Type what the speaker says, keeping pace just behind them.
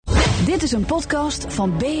Dit is een podcast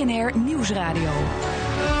van BNR Nieuwsradio.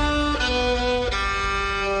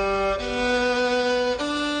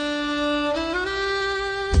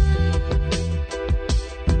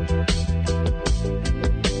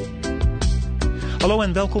 Hallo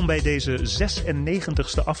en welkom bij deze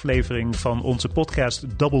 96e aflevering van onze podcast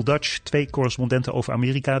Double Dutch. 2 correspondenten over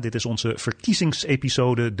Amerika. Dit is onze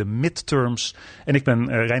verkiezingsepisode, de midterms. En ik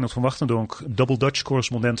ben Reinoud van Wachtendonk, Double Dutch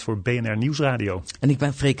correspondent voor BNR Nieuwsradio. En ik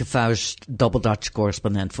ben Freke Vuist, Double Dutch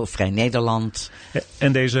correspondent voor Vrij Nederland.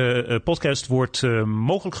 En deze podcast wordt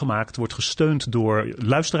mogelijk gemaakt, wordt gesteund door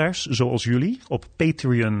luisteraars zoals jullie op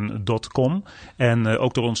patreon.com. En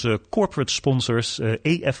ook door onze corporate sponsors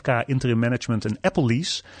EFK Interim Management en Apple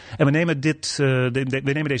Lease. En we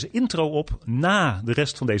nemen deze intro op na de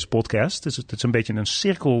rest van deze podcast. Dus het is een beetje een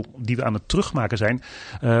cirkel die we aan het terugmaken zijn.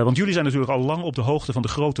 Want jullie zijn natuurlijk al lang op de hoogte van de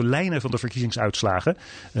grote lijnen van de verkiezingsuitslagen.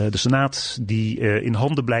 De Senaat die in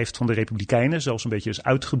handen blijft van de Republikeinen. Zelfs een beetje is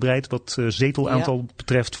uitgebreid wat zetelaantal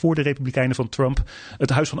betreft voor de Republikeinen van Trump. Het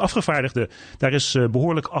Huis van Afgevaardigden, daar is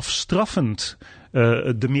behoorlijk afstraffend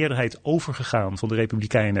de meerderheid overgegaan van de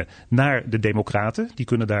Republikeinen naar de Democraten. Die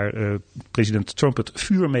kunnen daar president Trump het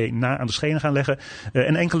vuur mee na aan de schenen gaan leggen.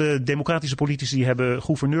 En enkele democratische politici hebben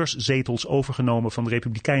gouverneurszetels overgenomen van de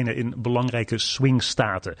Republikeinen in belangrijke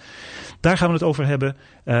swingstaten. Daar gaan we het over hebben.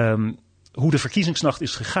 Hoe de verkiezingsnacht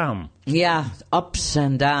is gegaan. Ja, ups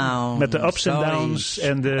en downs. Met de ups en downs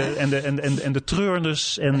en de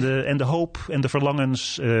treurnis en de hoop en de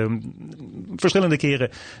verlangens. Verschillende keren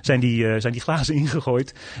zijn die glazen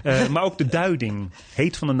ingegooid. Maar ook de duiding,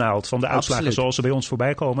 heet van de naald, van de uitslagen zoals ze bij ons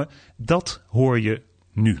voorbij komen. Dat hoor je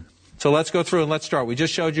nu. So let's go through and let's start. We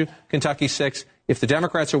just showed you Kentucky 6. If the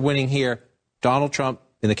Democrats are winning here, Donald Trump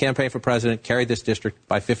in the campaign for president carried this district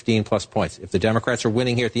by 15 plus points. If the Democrats are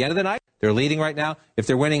winning here at the end of the night, they're leading right now. If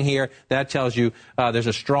they're winning here, that tells you there's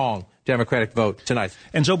a strong Democratic vote tonight.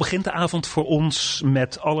 En zo begint de avond voor ons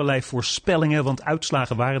met allerlei voorspellingen, want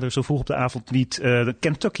uitslagen waren er zo vroeg op de avond niet. De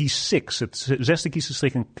Kentucky 6, het 6e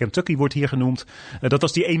kiesdistrict in Kentucky wordt hier genoemd. Dat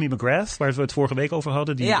was die Amy McGrath, waar we het vorige week over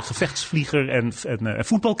hadden. Die gevechtsvlieger en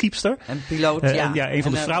voetbalkeepster. En piloot, een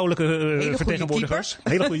van de vrouwelijke vertegenwoordigers.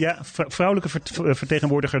 Hele goede, vrouwelijke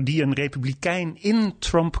vertegenwoordiger die een republikein in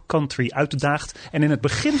Trump country uitdaagt. En in het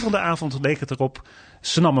begin van de avond leek het erop,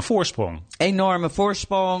 ze nam een voorsprong. Enorme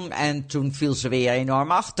voorsprong en toen viel ze weer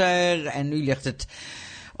enorm achter en nu ligt het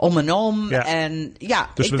om en om. Ja. En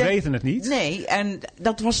dus we weten het niet. Nee, en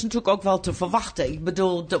dat was natuurlijk ook wel te verwachten. Ik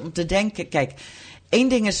bedoel, om te denken, kijk, één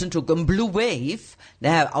ding is natuurlijk een blue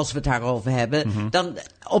wave, als we het daarover hebben. Dan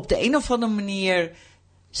op de een of andere manier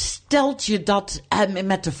stelt je dat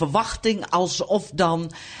met de verwachting alsof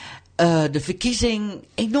dan de verkiezing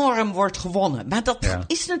enorm wordt gewonnen. Maar dat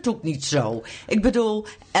is natuurlijk niet zo. Ik bedoel,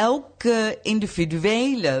 elke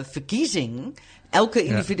individuele verkiezing, elke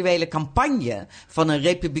individuele campagne van een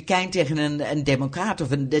republikein tegen een democraat,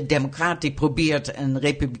 of een democraat die probeert een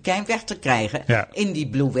republikein weg te krijgen in die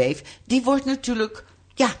blue wave, die wordt natuurlijk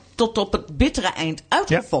tot op het bittere eind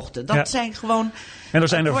uitgevochten. Dat zijn gewoon. En er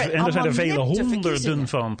zijn er vele honderden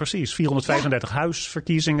van. Precies. 435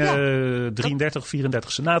 huisverkiezingen,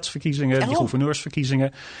 34 senaatsverkiezingen, die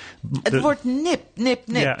gouverneursverkiezingen. Het wordt nip.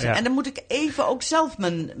 Ja. En dan moet ik even ook zelf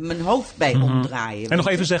mijn hoofd bij omdraaien. En nog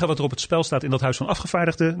even zeggen wat er op het spel staat in dat Huis van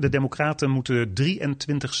Afgevaardigden. De Democraten moeten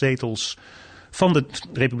 23 zetels van de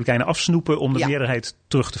Republikeinen afsnoepen om de meerderheid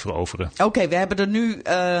terug te veroveren. Oké, we hebben er nu,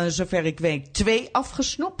 zover ik weet, 2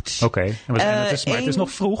 afgesnoept. Oké, maar het is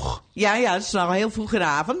nog vroeg. Ja, het is nog heel vroeg in de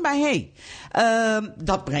avond. Maar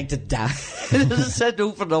dat brengt het daar. Ze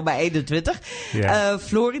hoeven nog bij 21. Ja.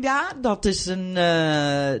 Florida, dat is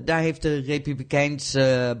daar heeft de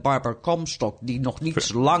Republikeinse Barbara Comstock, die nog niet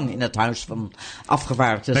zo lang in het Huis van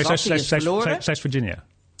Afgevaardigden zat, is verloren. Zij is Virginia.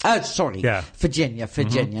 Sorry. Ja.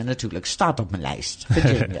 Virginia natuurlijk. Staat op mijn lijst.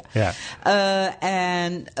 Virginia.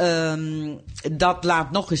 Dat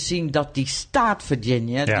laat nog eens zien dat die staat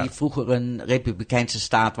Virginia, die vroeger een republikeinse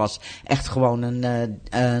staat was, echt gewoon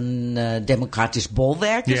een democratisch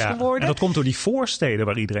bolwerk is geworden. En dat komt door die voorsteden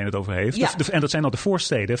waar iedereen het over heeft. Ja. En dat zijn al de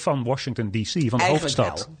voorsteden van Washington D.C., van de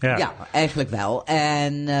hoofdstad. Wel. Ja, eigenlijk wel.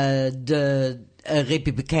 En de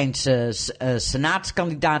Republikeinse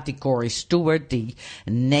senaatskandidaat, die Corey Stewart, die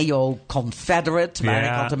neo-confederate, waar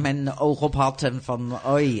ik altijd mijn oog op had. En van,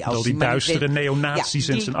 al die duistere neonazies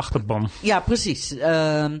in zijn achterban. Ja, precies.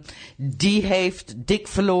 Die heeft dik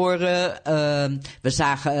verloren. We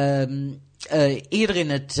zagen eerder in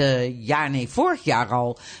het vorig jaar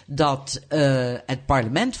al, dat het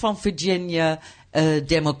parlement van Virginia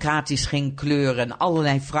democratisch ging kleuren en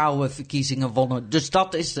allerlei vrouwenverkiezingen wonnen. Dus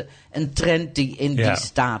dat is een trend die in die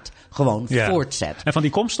staat gewoon voortzet. En van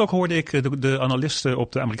die Comstock hoorde ik de analisten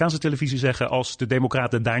op de Amerikaanse televisie zeggen, als de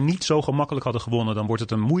democraten daar niet zo gemakkelijk hadden gewonnen, dan wordt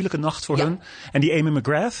het een moeilijke nacht voor hun. En die Amy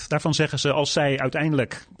McGrath, daarvan zeggen ze, als zij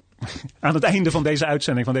uiteindelijk aan het einde van deze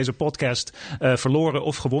uitzending, van deze podcast, verloren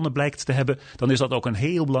of gewonnen blijkt te hebben, dan is dat ook een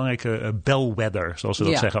heel belangrijke bellwether, zoals ze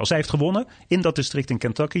dat zeggen. Als zij heeft gewonnen in dat district in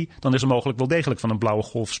Kentucky, dan is er mogelijk wel degelijk van een blauwe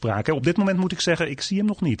golf sprake. Op dit moment moet ik zeggen, ik zie hem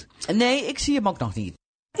nog niet. Nee, ik zie hem ook nog niet.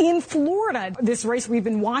 In Florida, this race we've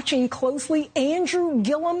been watching closely, Andrew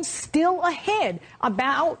Gillum still ahead,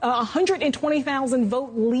 about 120,000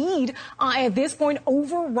 vote lead at this point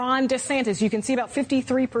over Ron DeSantis. You can see about 53%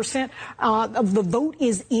 of the vote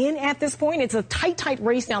is in at this point. It's a tight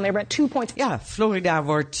race down there, about 2 points. Ja, Florida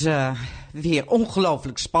wordt weer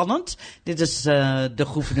ongelooflijk spannend. Dit is de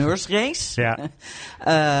gouverneursrace.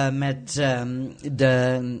 Met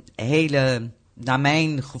de hele, naar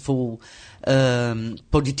mijn gevoel,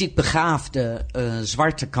 politiek begaafde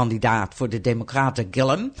zwarte kandidaat voor de Democraten,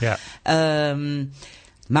 Gillum.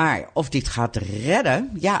 Maar of dit gaat redden,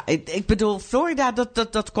 ja, ik bedoel, Florida,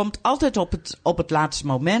 dat komt altijd op het laatste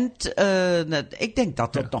moment. Ik denk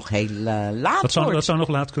dat het nog heel laat wordt. Dat zou nog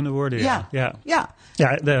laat kunnen worden,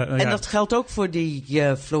 En dat geldt ook voor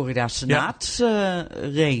die Florida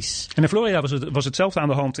Senaatsrace. En in Florida was hetzelfde aan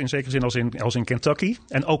de hand in zekere zin als in Kentucky.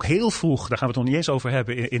 En ook heel vroeg, daar gaan we het nog niet eens over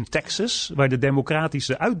hebben, in Texas, waar de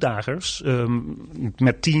democratische uitdagers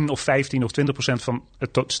met 10 of 15 of 20% van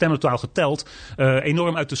het stemmentotaal geteld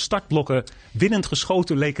enorm uit de startblokken winnend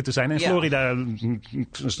geschoten leken te zijn. En in Florida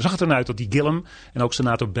zag het ernaar uit dat die Gillum en ook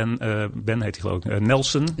senator Ben heet hij geloof ik,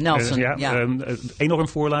 Nelson enorm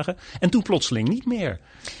voorlagen. En toen plotseling niet meer.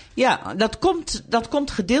 Ja, dat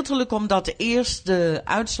komt gedeeltelijk omdat eerst de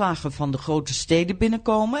uitslagen van de grote steden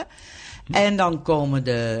binnenkomen. En dan komen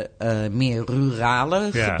de meer rurale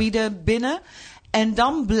gebieden binnen. En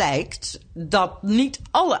dan blijkt dat niet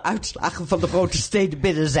alle uitslagen van de grote steden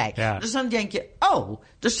binnen zijn. Ja. Dus dan denk je,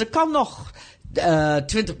 dus er kan nog 20%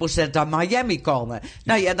 uit Miami komen.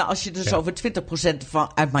 Nou ja, als je dus over 20%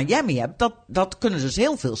 uit Miami hebt, dat kunnen dus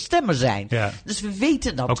heel veel stemmen zijn. Ja. Dus we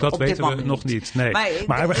weten dat ook dat op weten dit moment we nog niet. Nee.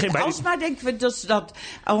 Maar alsmaar denken we dus dat,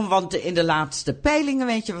 want in de laatste peilingen,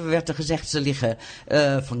 weet je, werd er gezegd, ze liggen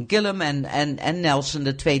van Gillum en Nelson,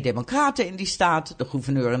 de twee democraten in die staat, de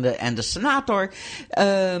gouverneur en de senator.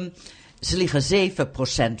 Ze liggen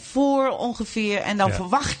 7% voor ongeveer. En dan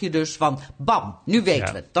verwacht je dus van, bam, nu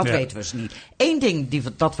weten we het. Dat weten we dus niet. Eén ding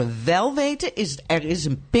dat we wel weten is, er is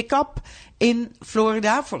een pick-up in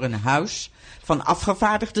Florida voor een huis van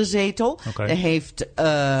afgevaardigde zetel. Okay. Daar heeft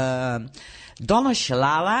Donna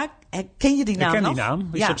Shalala. Ken je die naam nog? Ik ken die naam.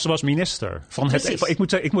 Ja. Ze was minister.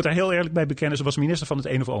 Ik moet daar heel eerlijk bij bekennen. Ze was minister van het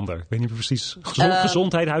een of ander. Ik weet niet precies.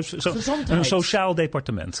 Gezondheid. Een sociaal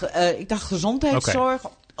departement. Ik dacht gezondheidszorg.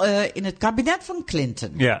 Okay. In het kabinet van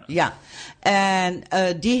Clinton. Ja. En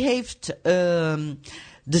die heeft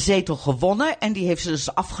de zetel gewonnen. En die heeft ze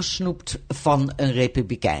dus afgesnoept van een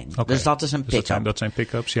republikein. Okay. Dus dat is een pick-up. Dat zijn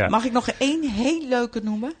pick-ups, ja. Mag ik nog één heel leuke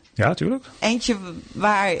noemen? Ja, tuurlijk. Eentje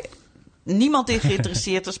waar niemand in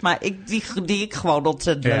geïnteresseerd is, maar die ik gewoon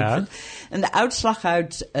ontzettend leuk vind. En de uitslag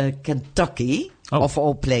uit Kentucky, of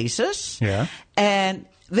all places. Ja. En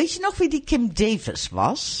weet je nog wie die Kim Davis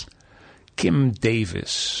was? Kim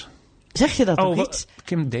Davis. Zeg je dat nog iets?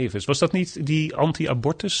 Kim Davis. Was dat niet die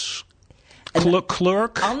anti-abortus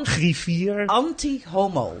clerk, griffier?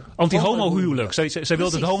 Anti-homo. Anti-homo-huwelijk. Zij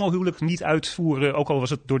wilde het homo-huwelijk niet uitvoeren. Ook al was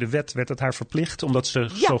het door de wet, werd het haar verplicht, omdat ze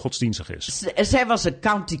zo godsdienstig is. Zij was een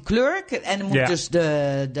county clerk en moet dus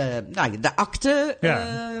de akte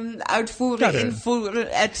uitvoeren,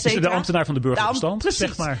 invoeren, et cetera. Is de ambtenaar van de burgerlijke stand,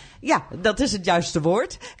 zeg maar. Ja, dat is het juiste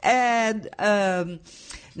woord. En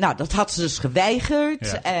dat had ze dus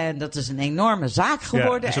geweigerd. Ja. En dat is een enorme zaak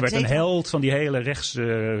geworden. En ze werd een held van die hele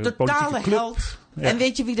politieke club. Held. Ja. En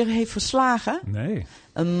weet je wie er heeft verslagen? Nee.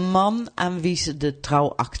 Een man aan wie ze de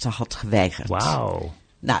trouwakte had geweigerd. Wauw.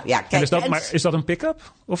 Nou ja, kijk. Maar is dat een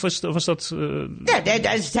pick-up? Of was dat...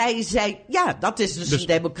 Zij zei, dat is dus een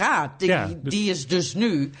democraat. Die is dus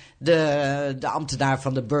nu de ambtenaar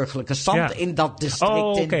van de burgerlijke stand in dat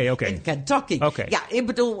district in Kentucky. Okay. Ja, ik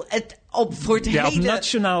bedoel, voor het hele... Op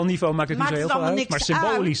nationaal niveau maakt het niet zo heel veel uit. Maar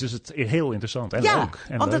symbolisch is het heel interessant. En leuk.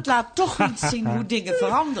 Want het laat toch niet zien hoe dingen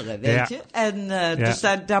veranderen, weet je. En dus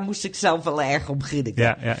daar moest ik zelf wel erg om grinniken.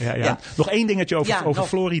 Ja. Nog één dingetje over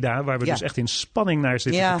Florida, waar we dus echt in spanning naar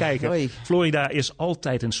zitten te kijken. Hoi. Florida is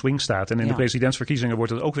altijd een swingstaat. En in de presidentsverkiezingen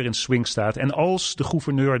wordt het ook weer een swingstaat. En als de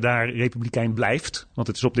gouverneur daar republikein blijft, want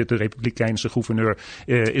het is op dit de republikeinse gouverneur,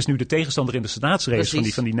 is nu de tegenstander in de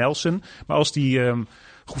senaatsrace van die Nelson. Maar als die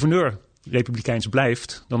gouverneur republikeins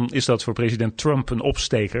blijft, dan is dat voor president Trump een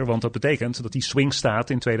opsteker. Want dat betekent dat die swingstaat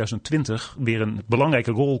in 2020 weer een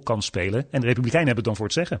belangrijke rol kan spelen. En de republikeinen hebben het dan voor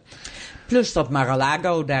het zeggen. Plus dat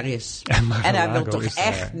Mar-a-Lago daar is. En hij wil toch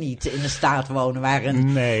echt niet in een staat wonen waar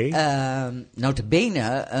een nota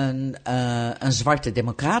bene een zwarte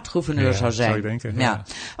democraat gouverneur zou zijn. Zou je denken.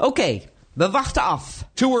 Oké. We wachten af.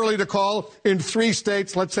 Too early to call in 3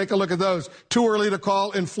 states. Let's take a look at those. Too early to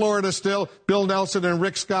call in Florida still. Bill Nelson and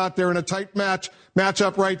Rick Scott, they're in a tight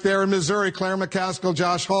matchup right there in Missouri. Claire McCaskill,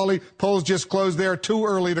 Josh Hawley. Polls just closed there. Too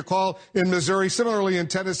early to call in Missouri. Similarly in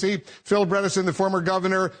Tennessee, Phil Bredesen, the former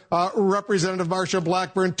governor, Representative Marsha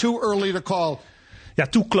Blackburn. Too early to call. Ja,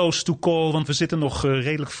 too close to call, want we zitten nog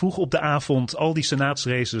redelijk vroeg op de avond. Al die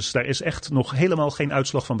senaatsraces, daar is echt nog helemaal geen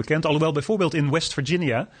uitslag van bekend. Alhoewel bijvoorbeeld in West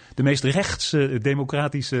Virginia, de meest rechtse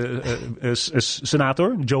democratische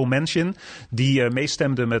senator, Joe Manchin, die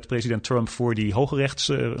meestemde met president Trump voor die hoge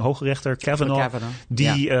rechter Kavanaugh.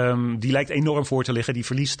 Die lijkt enorm voor te liggen. Die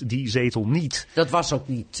verliest die zetel niet. Dat was ook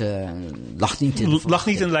niet, lag niet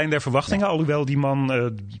in de lijn der verwachtingen. Alhoewel die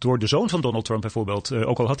man door de zoon van Donald Trump bijvoorbeeld,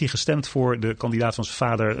 ook al had hij gestemd voor de kandidaat van zijn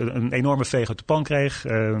vader, een enorme veeg uit de pan kreeg.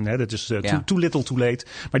 Dat is too little too late.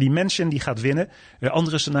 Maar die Manchin die gaat winnen.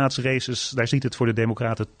 Andere senaatsraces, daar ziet het voor de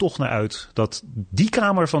democraten toch naar uit dat die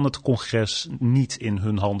kamer van het congres niet in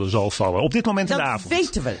hun handen zal vallen. Op dit moment in de avond. Dat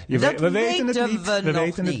weten we. We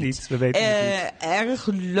weten het niet. Erg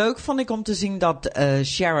leuk vond ik om te zien dat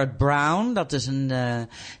Sherrod Brown, dat is een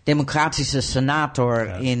democratische senator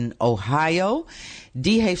in Ohio,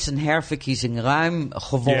 die heeft zijn herverkiezing ruim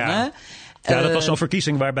gewonnen. Ja, dat was zo'n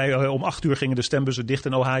verkiezing waarbij om 8 uur gingen de stembussen dicht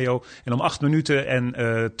in Ohio. En om 8 minuten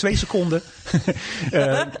en 2 seconden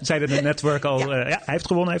zeiden de netwerk al, hij heeft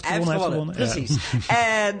gewonnen. Precies.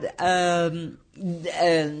 En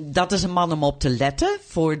dat is een man om op te letten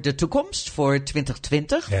voor de toekomst, voor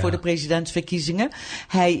 2020, voor de presidentsverkiezingen.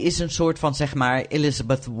 Hij is een soort van, zeg maar,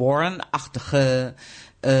 Elizabeth Warren-achtige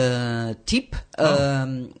type.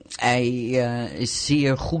 Hij is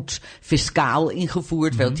zeer goed fiscaal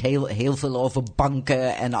ingevoerd. Weet heel veel over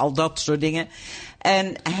banken en al dat soort dingen.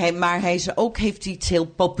 Maar hij heeft iets heel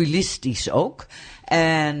populistisch ook.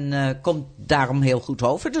 En komt daarom heel goed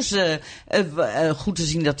over. Dus goed te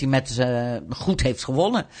zien dat hij goed heeft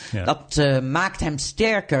gewonnen. Ja. Dat maakt hem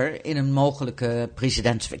sterker in een mogelijke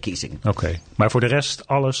presidentsverkiezing. Oké. Maar voor de rest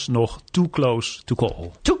alles nog too close to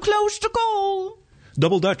call. Too close to call.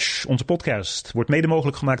 Double Dutch, onze podcast, wordt mede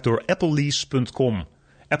mogelijk gemaakt door applelease.com.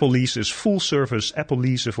 Apple Lease is full service Apple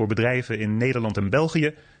leasen voor bedrijven in Nederland en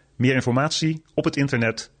België. Meer informatie op het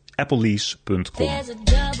internet applelease.com.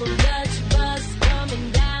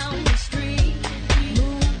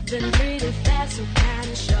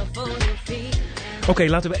 Oké,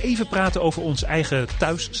 laten we even praten over ons eigen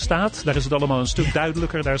thuisstaat. Daar is het allemaal een stuk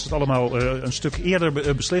duidelijker. Daar is het allemaal een stuk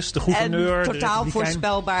eerder beslist. De gouverneur, en totaal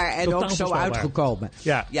voorspelbaar en ook zo uitgekomen.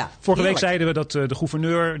 Ja. Vorige week zeiden we dat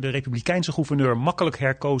de republikeinse gouverneur, makkelijk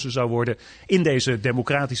herkozen zou worden in deze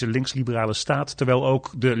democratische linksliberale staat. Terwijl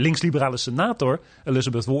ook de linksliberale senator,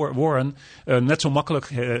 Elizabeth Warren, net zo makkelijk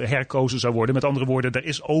herkozen zou worden. Met andere woorden, er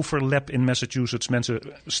is overlap in Massachusetts. Mensen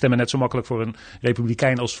stemmen net zo makkelijk voor een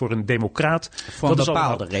republikein als voor een democraat.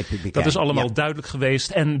 Dat is allemaal duidelijk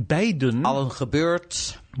geweest. En beiden, al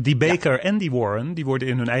gebeurd. Die Baker en die Warren, die worden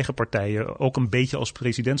in hun eigen partijen ook een beetje als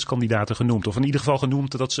presidentskandidaten genoemd. Of in ieder geval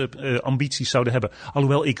genoemd dat ze ambities zouden hebben.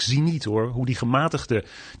 Alhoewel ik zie niet hoe die gematigde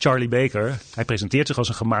Charlie Baker, hij presenteert zich als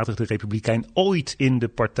een gematigde republikein, ooit in de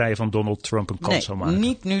partij van Donald Trump een kans zou maken.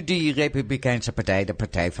 Niet nu die republikeinse partij de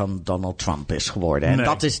partij van Donald Trump is geworden. En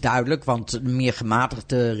dat is duidelijk, want meer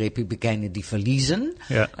gematigde republikeinen die verliezen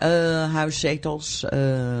huiszetels.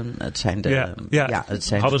 Het zijn het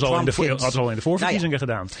zijn hadden ze al in de voorverkiezingen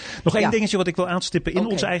gedaan. Nog één dingetje wat ik wil aanstippen in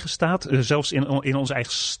onze eigen staat. Zelfs in onze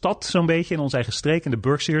eigen stad zo'n beetje. In onze eigen streek, in de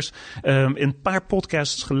Berkshires. Een paar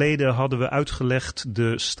podcasts geleden hadden we uitgelegd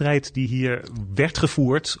de strijd die hier werd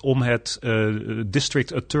gevoerd om het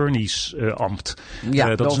District Attorney's ambt.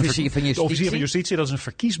 De officier van justitie. De officier van justitie, dat is een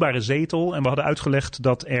verkiesbare zetel. En we hadden uitgelegd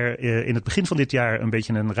dat er in het begin van dit jaar een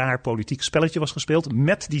beetje een raar politiek spelletje was gespeeld.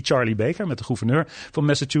 Met die Charlie Baker, met de gouverneur van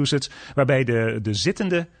Massachusetts. Waarbij de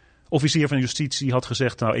zittende officier van justitie had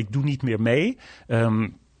gezegd, nou, ik doe niet meer mee.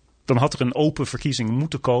 Dan had er een open verkiezing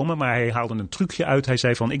moeten komen, maar hij haalde een trucje uit. Hij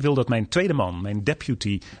zei van, ik wil dat mijn tweede man, mijn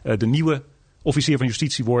deputy, de nieuwe officier van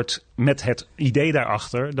justitie wordt, met het idee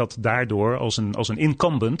daarachter dat daardoor als een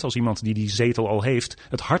incumbent, als iemand die zetel al heeft,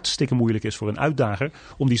 het hartstikke moeilijk is voor een uitdager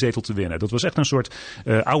om die zetel te winnen. Dat was echt een soort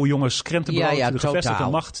oude jongens krentenbrood, de gevestigde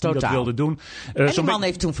macht die dat wilde doen. En die man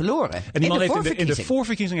heeft toen verloren. En die man heeft in de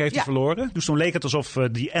voorverkiezing heeft hij verloren. Dus toen leek het alsof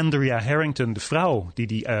die Andrea Harrington, de vrouw die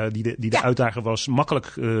de uitdager was,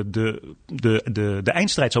 makkelijk de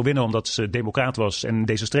eindstrijd zou winnen omdat ze democraat was en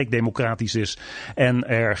deze streek democratisch is en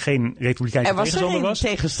er geen republikeinse tegenstander was.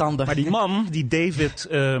 Tegenstander. Maar die man, die David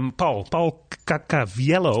Paul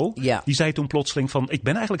Caccaviello, die zei toen plotseling van, ik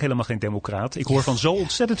ben eigenlijk helemaal geen democraat. Ik hoor van zo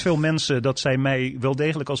ontzettend veel mensen dat zij mij wel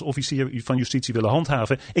degelijk als officier van justitie willen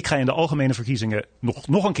handhaven. Ik ga in de algemene verkiezingen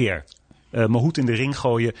nog een keer mijn hoed in de ring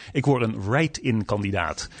gooien. Ik word een write-in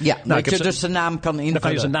kandidaat. Ja, dat je dus zijn naam kan invullen. Dan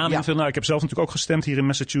kan je zijn naam invullen. Nou, ik heb zelf natuurlijk ook gestemd hier in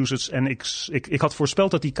Massachusetts. En ik had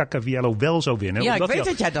voorspeld dat die Caccaviello wel zou winnen. Ja, ik weet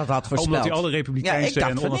dat jij dat had voorspeld. Omdat hij alle republikeinse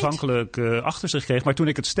en onafhankelijk achter zich kreeg. Maar toen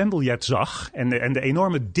ik het stembiljet zag en de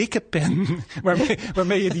enorme dikke pen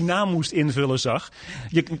waarmee je die naam moest invullen zag.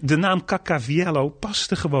 De naam Caccaviello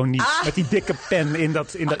paste gewoon niet met die dikke pen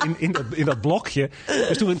in dat blokje.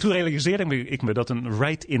 Dus toen realiseerde ik me dat een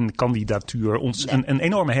write-in kandidaat een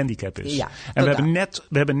enorme handicap is. Ja, en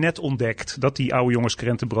we hebben net ontdekt dat die oude jongens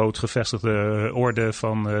krentenbrood gevestigde orde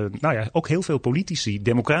van ook heel veel politici,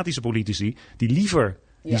 democratische politici, die liever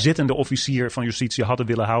die zittende officier van justitie hadden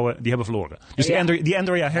willen houden, die hebben verloren. Dus die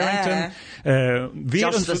Andrea Harrington,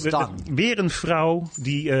 weer een vrouw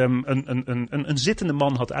die een zittende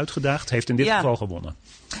man had uitgedaagd, heeft in dit geval gewonnen.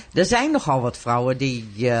 Er zijn nogal wat vrouwen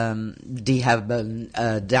die hebben,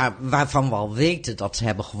 waarvan we al weten dat ze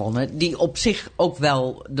hebben gewonnen, die op zich ook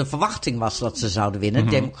wel de verwachting was dat ze zouden winnen,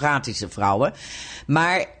 democratische vrouwen.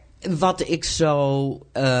 Maar wat ik zo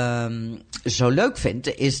leuk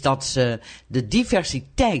vind, is dat ze de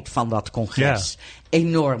diversiteit van dat congres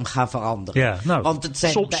enorm gaan veranderen. Ja, nou, want het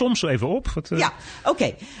zijn soms zo even op.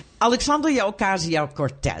 Oké. Alexandria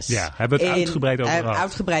Ocasio-Cortez. Ja, hebben we het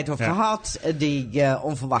uitgebreid over gehad. Die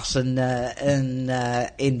onverwachts in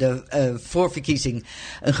de voorverkiezing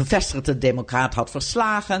een gevestigde democraat had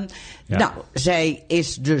verslagen. Ja. Nou, zij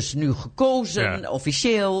is dus nu gekozen,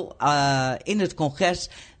 officieel, in het congres.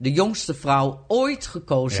 De jongste vrouw ooit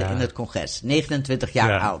gekozen in het congres. 29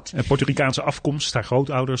 jaar oud. En Puerto Ricaanse afkomst, haar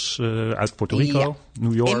grootouders uit Puerto Rico,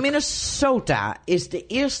 New York. In Minnesota is de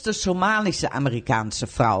eerste Somalische Amerikaanse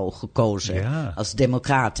vrouw gekozen als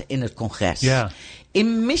democraat in het congres. Ja.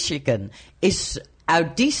 In Michigan is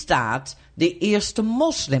uit die staat de eerste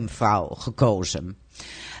moslimvrouw gekozen.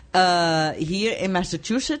 Hier in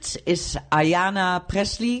Massachusetts is Ayanna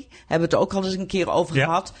Pressley, hebben we het ook al eens een keer over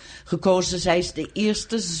gehad, gekozen. Zij is de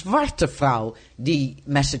eerste zwarte vrouw die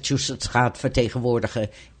Massachusetts gaat vertegenwoordigen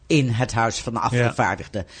in het Huis van de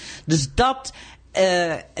Afgevaardigden. Dus dat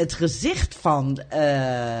het gezicht van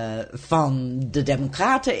de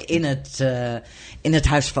Democraten in het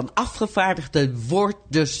Huis van Afgevaardigden wordt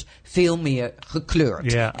dus veel meer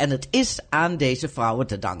gekleurd. Ja. En het is aan deze vrouwen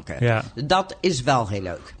te danken. Ja. Dat is wel heel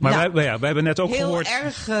leuk. Maar wij hebben net ook gehoord... Heel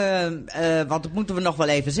erg, want dat moeten we nog wel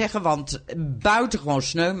even zeggen, want buitengewoon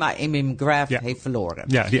sneu, maar Amy McGrath heeft verloren.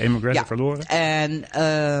 Ja, die Amy McGrath heeft verloren.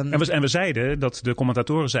 En we zeiden, dat de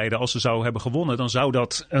commentatoren zeiden, als ze zou hebben gewonnen, dan zou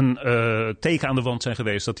dat een teken aan de wand zijn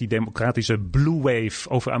geweest dat die democratische blue wave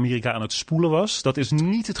over Amerika aan het spoelen was. Dat is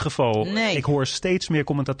niet het geval. Nee. Ik hoor steeds meer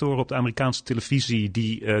commentatoren op de Amerikaanse televisie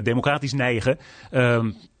die democratisch neigen,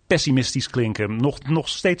 pessimistisch klinken. Nog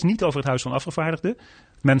steeds niet over het Huis van Afgevaardigden.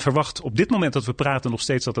 Men verwacht op dit moment dat we praten nog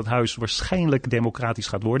steeds dat het huis waarschijnlijk democratisch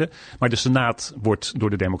gaat worden. Maar de Senaat wordt door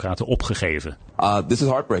de democraten opgegeven. This is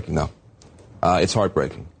heartbreaking though. It's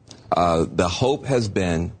heartbreaking. The hope has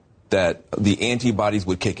been that the antibodies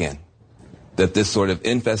would kick in. That this sort of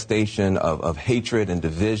infestation of hatred and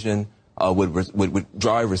division would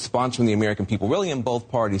draw a response from the American people, really in both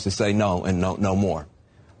parties, to say no and no more.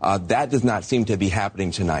 That does not seem to be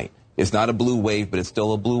happening tonight. It's not a blue wave, but it's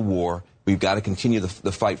still a blue war. We've got to continue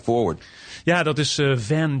the fight forward. Ja, dat is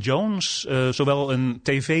Van Jones, zowel een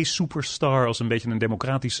tv-superstar als een beetje een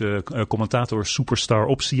democratische commentator-superstar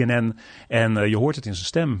op CNN. En je hoort het in zijn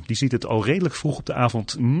stem. Die ziet het al redelijk vroeg op de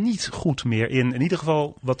avond niet goed meer in ieder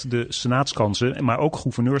geval wat de senaatskansen, maar ook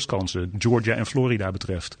gouverneurskansen, Georgia en Florida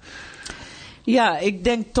betreft. Ja, ik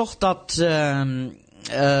denk toch dat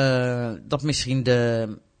misschien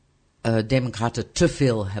de Democraten te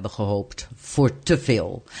veel hebben gehoopt voor te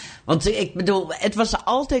veel. Want ik bedoel, het was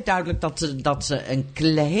altijd duidelijk dat ze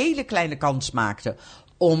een hele kleine kans maakten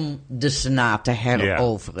om de Senaat te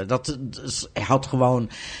heroveren. Ja. Dat had gewoon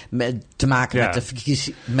te maken met de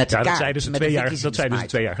verkiezingen. Dat zeiden ze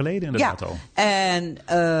 2 jaar geleden inderdaad al.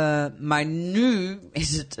 Maar nu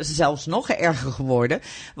is het zelfs nog erger geworden.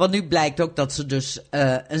 Want nu blijkt ook dat ze dus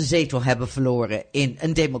een zetel hebben verloren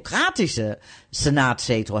een democratische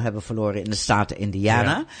senaatzetel hebben verloren in de staat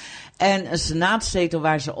Indiana. Ja. En een senaatzetel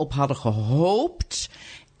waar ze op hadden gehoopt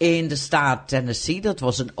in de staat Tennessee. Dat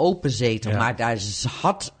was een open zetel, maar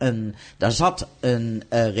daar zat een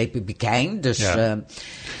republikein. Dus,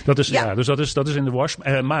 dus dat is in de wash.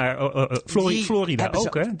 Maar Florida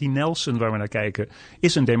ook, hè? Die Nelson waar we naar kijken,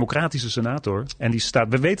 is een democratische senator. En die staat,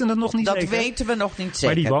 we weten het nog niet zeker. Dat weten we nog niet zeker.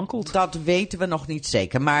 Maar die wankelt. Dat weten we nog niet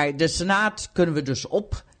zeker. Maar de Senaat kunnen we dus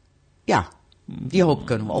die hoop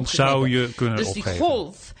kunnen we opgeven. Zou je kunnen opgeven. Dus die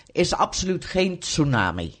golf is absoluut geen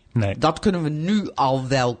tsunami. Nee. Dat kunnen we nu al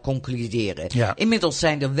wel concluderen. Ja. Inmiddels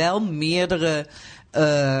zijn er wel meerdere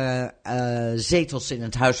zetels in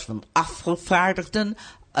het Huis van Afgevaardigden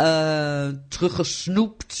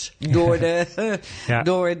teruggesnoept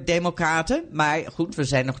door democraten. Maar goed, we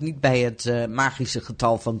zijn nog niet bij het magische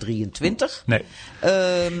getal van 23. Nee.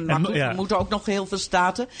 Maar goed, er moeten ook nog heel veel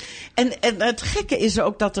staten. En het gekke is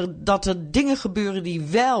ook dat er dingen gebeuren die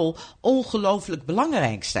wel ongelooflijk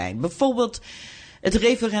belangrijk zijn. Bijvoorbeeld het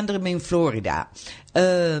referendum in Florida. We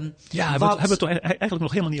hebben het toch eigenlijk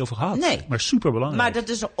nog helemaal niet over gehad. Nee. Maar super belangrijk. Maar dat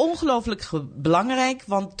is ongelooflijk belangrijk,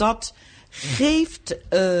 want dat geeft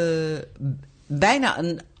bijna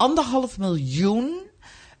 1,5 miljoen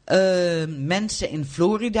mensen in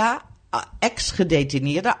Florida,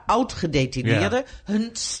 ex-gedetineerden, oud-gedetineerden, hun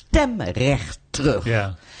stemrecht terug.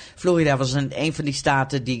 Ja. Florida was een van die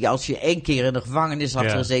staten die, als je 1 keer in de gevangenis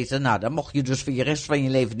had gezeten, dan mocht je dus voor de rest van je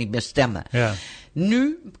leven niet meer stemmen. Ja.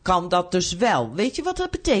 Nu kan dat dus wel. Weet je wat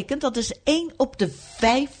dat betekent? Dat is 1 op de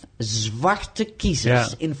 5 zwarte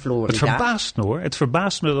kiezers in Florida. Het verbaast me hoor. Het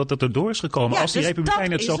verbaast me dat het erdoor is gekomen. Als die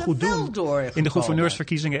Republikeinen het zo goed doen in de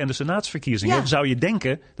gouverneursverkiezingen en de senaatsverkiezingen, zou je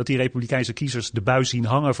denken dat die Republikeinse kiezers de bui zien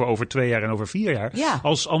hangen voor over 2 jaar en over 4 jaar. Ja.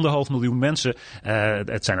 Als 1,5 miljoen mensen,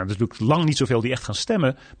 het zijn er natuurlijk lang niet zoveel die echt gaan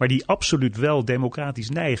stemmen, maar die absoluut wel democratisch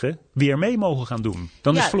neigen, weer mee mogen gaan doen.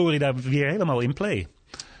 Dan is Florida weer helemaal in play.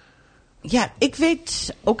 Ja, ik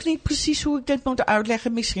weet ook niet precies hoe ik dit moet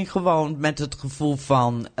uitleggen. Misschien gewoon met het gevoel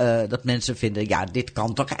van dat mensen vinden, dit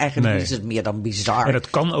kan toch eigenlijk niet, is het meer dan bizar. En dat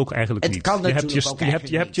kan ook eigenlijk niet. Kan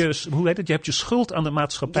je hebt je schuld aan de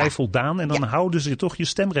maatschappij voldaan en dan houden ze toch je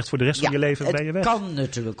stemrecht voor de rest van je leven bij je weg. Het kan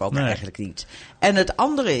natuurlijk ook eigenlijk niet. En het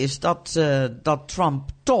andere is dat Trump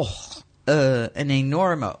toch een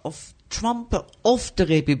enorme, of Trump of de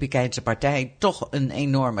Republikeinse Partij toch een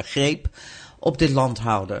enorme greep op dit land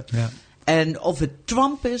houden. Ja. En of het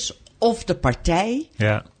Trump is of de partij,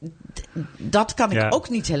 dat kan ik ook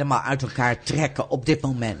niet helemaal uit elkaar trekken op dit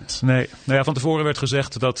moment. Nee, van tevoren werd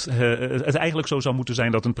gezegd dat het eigenlijk zo zou moeten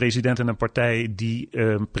zijn dat een president en een partij die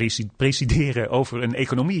presideren over een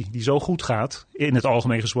economie die zo goed gaat, in het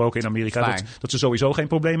algemeen gesproken in Amerika, dat ze sowieso geen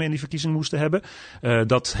problemen in die verkiezing moesten hebben.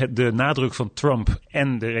 Dat de nadruk van Trump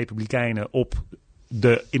en de Republikeinen op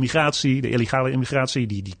de immigratie, de illegale immigratie,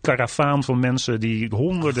 die karavaan van mensen die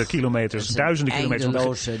honderden kilometers, duizenden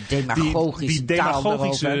kilometers, die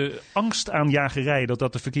demagogische angstaanjagerij,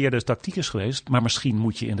 dat de verkeerde tactiek is geweest. Maar misschien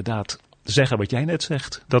moet je inderdaad zeggen wat jij net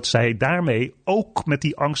zegt, dat zij daarmee ook met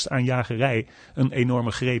die angstaanjagerij een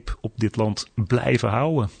enorme greep op dit land blijven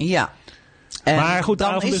houden. Ja. Maar goed,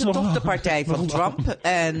 dan is het toch de partij van Trump.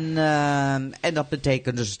 En dat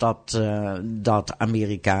betekent dus dat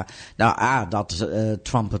Amerika, dat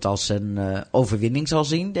Trump het als een overwinning zal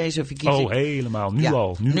zien, deze verkiezing. Oh, helemaal.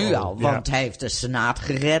 Nu al. Want hij heeft de Senaat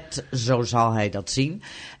gered. Zo zal hij dat zien.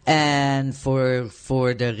 En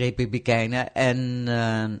voor de Republikeinen.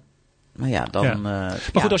 En maar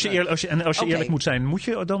goed, als je eerlijk moet zijn, moet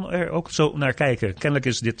je dan er ook zo naar kijken. Kennelijk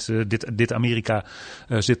is dit Amerika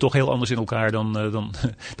zit toch heel anders in elkaar dan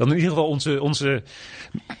in ieder geval onze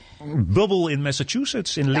bubbel in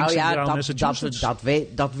Massachusetts, in links-liberaal Massachusetts.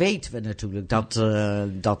 Dat weten we natuurlijk.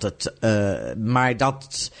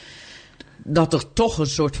 Dat er toch een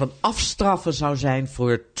soort van afstraffen zou zijn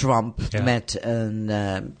voor Trump met een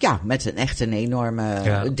echt een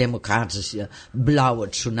enorme democratische blauwe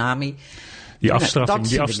tsunami. Die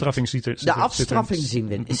afstraffing zien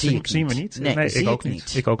we niet. Nee, ik ook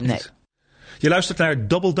niet. Ik ook niet. Je luistert naar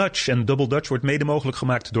Double Dutch en Double Dutch wordt mede mogelijk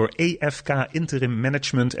gemaakt door EFK Interim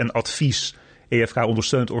Management en Advies. EFK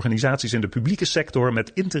ondersteunt organisaties in de publieke sector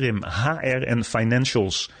met interim, HR en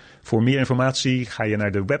financials. Voor meer informatie ga je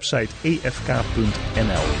naar de website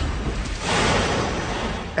efk.nl.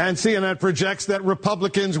 And CNN projects that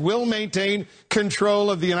Republicans will maintain control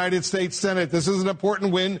of the United States Senate. This is an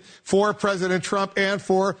important win for President Trump and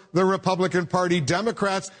for the Republican Party.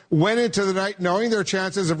 Democrats went into the night knowing their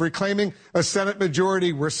chances of reclaiming a Senate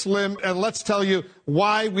majority were slim. And let's tell you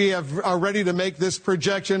why we are ready to make this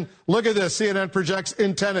projection. Look at this. CNN projects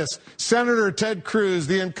in tennis. Senator Ted Cruz,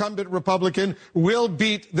 the incumbent Republican, will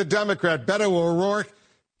beat the Democrat Beto O'Rourke.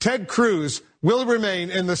 Ted Cruz will remain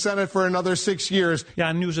in the Senate for another 6 years. Ja,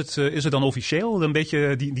 en nu is het dan officieel. Een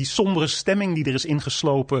beetje die sombere stemming die er is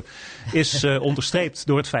ingeslopen is onderstreept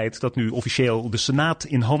door het feit dat nu officieel de Senaat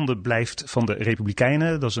in handen blijft van de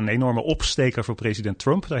Republikeinen. Dat is een enorme opsteker voor president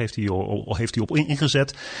Trump. Daar heeft hij op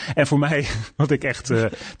ingezet. En voor mij, wat ik echt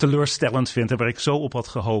teleurstellend vind en waar ik zo op had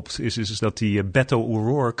gehoopt, is dat die Beto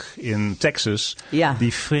O'Rourke in Texas,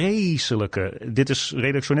 die vreselijke, dit is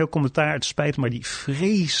redactioneel commentaar, het spijt me, maar die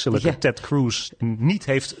vreselijke Ted Cruz niet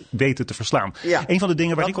heeft weten te verslaan. Ja. Een van de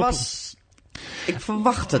dingen waar ik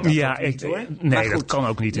verwachtte dat niet, hoor. Nee, dat kan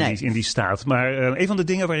ook niet in die staat. Maar een van de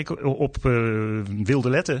dingen waar ik op wilde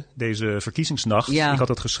letten deze verkiezingsnacht, ik had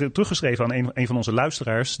dat teruggeschreven aan een van onze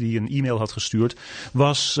luisteraars die een e-mail had gestuurd,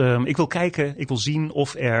 was ik wil zien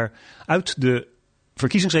of er uit de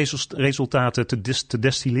verkiezingsresultaten te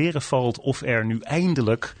destilleren valt of er nu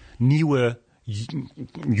eindelijk nieuwe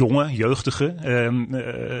jonge, jeugdige,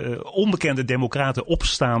 onbekende democraten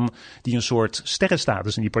opstaan die een soort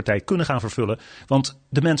sterrenstatus in die partij kunnen gaan vervullen. Want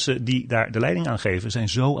de mensen die daar de leiding aan geven zijn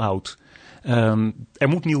zo oud. Er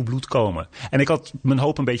moet nieuw bloed komen. En ik had mijn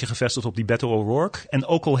hoop een beetje gevestigd op die Beto O'Rourke. En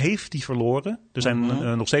ook al heeft die verloren, er zijn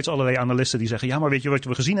nog steeds allerlei analisten die zeggen, ja, maar weet je wat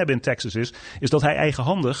we gezien hebben in Texas is dat hij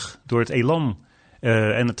eigenhandig door het elan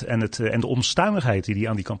en de onstuimigheid die hij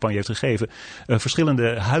aan die campagne heeft gegeven,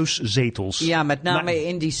 verschillende huiszetels. Ja, met name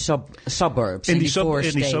in die suburbs. In die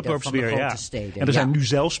suburbs weer, ja. Steden. En er zijn nu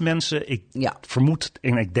zelfs mensen, ik vermoed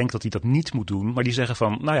en ik denk dat hij dat niet moet doen, maar die zeggen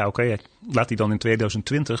van, nou ja, oké, laat hij dan in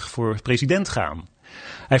 2020 voor president gaan.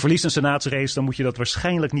 Hij verliest een senaatsrace, dan moet je dat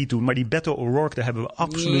waarschijnlijk niet doen. Maar die Beto O'Rourke, daar hebben we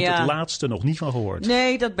absoluut het laatste nog niet van gehoord.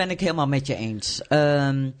 Nee, dat ben ik helemaal met je eens.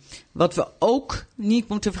 Wat we ook niet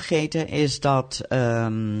moeten vergeten is dat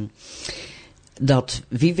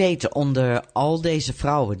wie weet onder al deze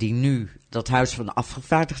vrouwen die nu dat Huis van de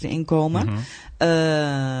Afgevaardigden inkomen,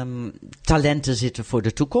 talenten zitten voor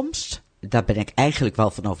de toekomst. Daar ben ik eigenlijk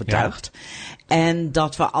wel van overtuigd. Ja. En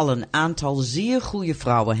dat we al een aantal zeer goede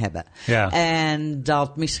vrouwen hebben. Ja. En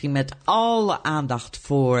dat misschien met alle aandacht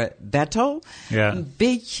voor Beto een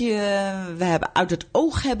beetje we hebben uit het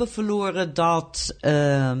oog hebben verloren dat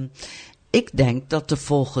ik denk dat de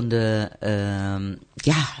volgende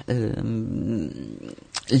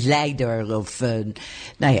leider of de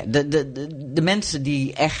mensen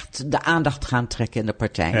die echt de aandacht gaan trekken in de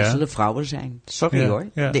partij zullen vrouwen zijn. Sorry hoor.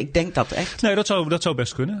 Ja. Ik denk dat echt. Nee, dat zou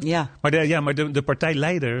best kunnen. Ja. Maar de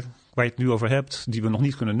partijleider waar je het nu over hebt, die we nog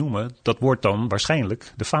niet kunnen noemen, dat wordt dan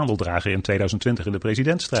waarschijnlijk de vaandeldrager in 2020 in de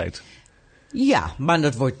presidentsstrijd. Ja, maar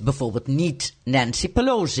dat wordt bijvoorbeeld niet Nancy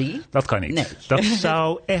Pelosi. Dat kan niet. Nee. Dat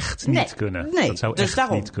zou echt niet kunnen. Nee, dat zou dus echt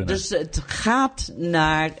daarom. niet kunnen. Dus het gaat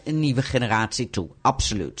naar een nieuwe generatie toe.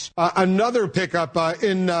 Absoluut. Another pickup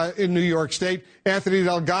in New York State, Anthony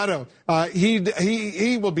Delgado.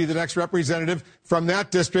 He will be the next representative from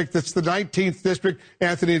that district. That's the 19th district.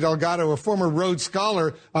 Anthony Delgado, a former Rhodes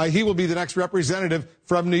Scholar, he will be the next representative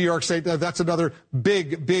from New York State. That's another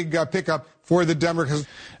big pickup for the Democrats.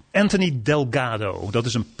 Anthony Delgado, dat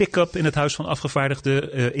is een pick-up in het Huis van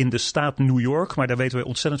Afgevaardigden in de staat New York. Maar daar weten we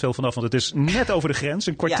ontzettend veel vanaf, want het is net over de grens.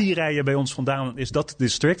 Een kwartier rijden bij ons vandaan is dat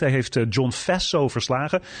district. Hij heeft John Faso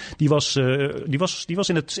verslagen. Die was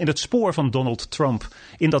in het spoor van Donald Trump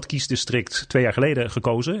in dat kiesdistrict 2 jaar geleden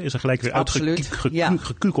gekozen. Is er gelijk weer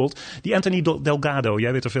uitgekukeld. Die Anthony Delgado,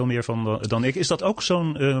 jij weet er veel meer van dan ik. Is dat ook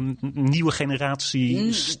zo'n nieuwe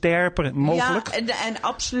generatie ster mogelijk? Ja, en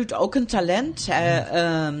absoluut ook een talent.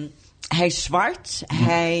 Hij is zwart,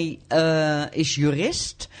 hij is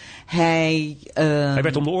jurist. Hij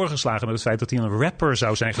werd om de oren geslagen met het feit dat hij een rapper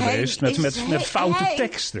zou zijn geweest met foute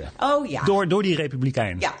teksten. Oh ja. Door die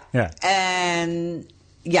Republikein. Ja.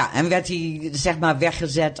 En werd hij zeg maar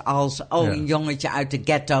weggezet als een jongetje uit de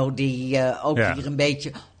ghetto die hier een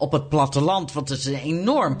beetje op het platteland, want het is een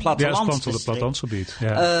enorm plattelandsdistrict. Ja, het plattelandsgebied.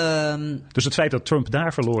 Ja. Dus het feit dat Trump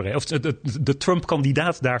daar verloren heeft, of de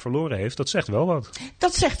Trump-kandidaat daar verloren heeft, dat zegt wel wat.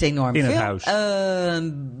 Dat zegt enorm in veel. In het huis.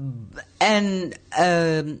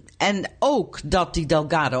 En ook dat die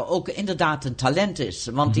Delgado ook inderdaad een talent is.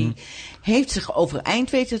 Want die heeft zich overeind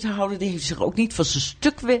weten te houden. Die heeft zich ook niet van zijn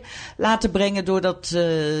stuk laten brengen door dat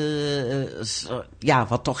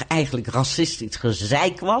wat toch eigenlijk racistisch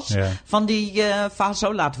gezeik was. Ja. Van die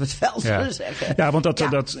Faso, laten we het wel zo zeggen. Ja, want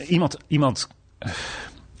dat iemand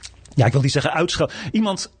ja, ik wil niet zeggen uitschelden.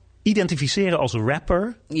 Iemand identificeren als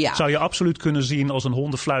rapper zou je absoluut kunnen zien als een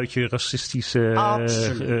hondenfluitje racistische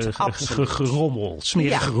gerommel.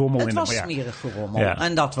 Smerig gerommel. Het was smerig gerommel. Ja.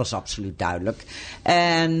 En dat was absoluut duidelijk.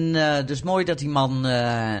 En dus mooi dat die man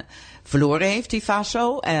verloren heeft, die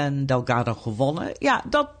Faso. En Delgado gewonnen. Ja,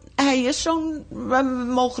 hij is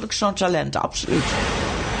mogelijk zo'n talent, absoluut.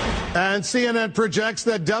 And CNN projects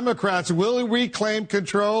that Democrats will reclaim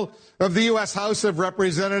control of the U.S. House of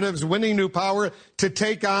Representatives, winning new power to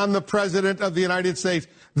take on the President of the United States.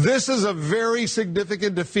 This is a very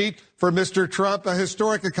significant defeat for Mr. Trump, a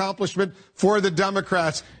historic accomplishment for the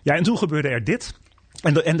Democrats. Ja, en toen gebeurde er dit.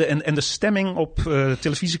 En de stemming op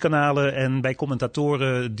televisiekanalen en bij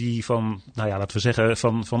commentatoren die van, laten we zeggen,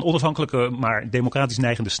 van onafhankelijke, maar democratisch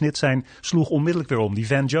neigende snit zijn, sloeg onmiddellijk weer om. Die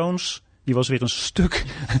Van Jones, die was weer een stuk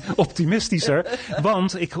optimistischer.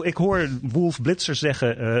 Want ik hoor Wolf Blitzer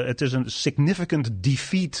zeggen, het is een significant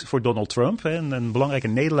defeat voor Donald Trump. Hè, een belangrijke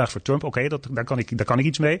nederlaag voor Trump. Oké, daar kan ik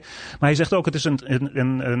iets mee. Maar hij zegt ook, het is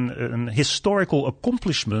een historical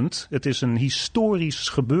accomplishment. Het is een historisch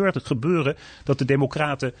gebeuren dat de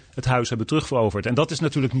democraten het huis hebben terugveroverd. En dat is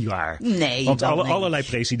natuurlijk niet waar. Nee, want allerlei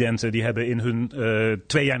presidenten die hebben in hun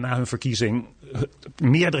 2 jaar na hun verkiezing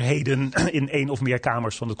meerderheden in 1 of meer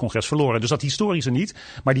kamers van het congres verloren. Dus dat historische niet.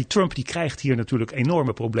 Maar die Trump die krijgt hier natuurlijk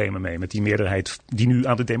enorme problemen mee. Met die meerderheid die nu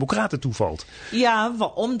aan de democraten toevalt. Ja,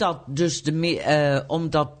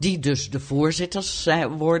 omdat die dus de voorzitters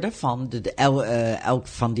worden van elk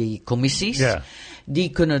van die commissies. Ja. Die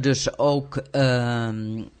kunnen dus ook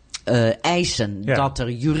eisen dat er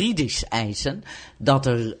juridisch eisen dat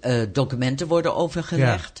er documenten worden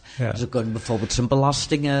overgelegd. Ja. Ze kunnen bijvoorbeeld zijn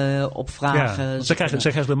belastingen opvragen. Ja. Ze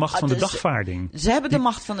krijgen de macht van de dagvaarding. Ze hebben de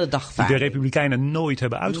macht van de dagvaarding. Die de Republikeinen nooit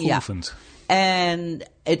hebben uitgeoefend. Ja. En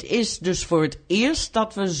het is dus voor het eerst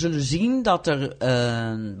dat we zullen zien dat er,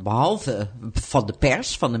 behalve van de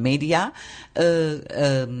pers, van de media,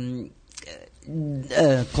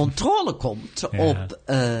 controle komt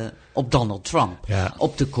op Donald Trump. Ja.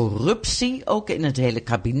 Op de corruptie, ook in het hele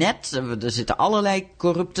kabinet. Er zitten allerlei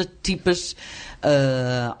corrupte types.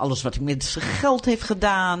 Alles wat hij met zijn geld heeft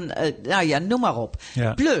gedaan. Noem maar op.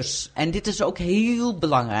 Ja. Plus, en dit is ook heel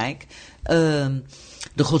belangrijk,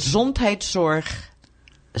 de gezondheidszorg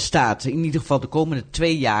staat in ieder geval de komende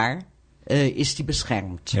 2 jaar is die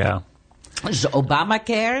beschermd. Ja. Dus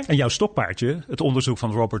Obamacare. En jouw stokpaardje, het onderzoek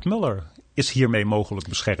van Robert Mueller, is hiermee mogelijk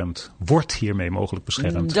beschermd? Wordt hiermee mogelijk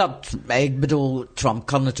beschermd? Ik bedoel, Trump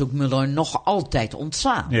kan natuurlijk Mueller nog altijd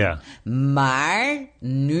ontslaan. Ja. Maar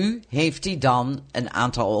nu heeft hij dan een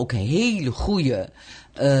aantal ook hele goede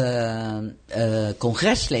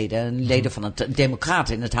congresleden, leden van het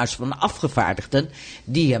Democraten in het Huis van de Afgevaardigden,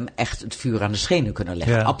 die hem echt het vuur aan de schenen kunnen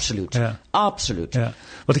leggen. Ja. Absoluut. Ja. Absoluut. Ja.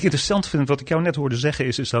 Wat ik interessant vind, wat ik jou net hoorde zeggen,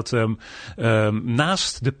 is dat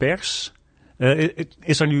naast de pers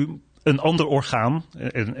is er nu een ander orgaan,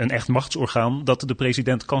 een echt machtsorgaan, dat de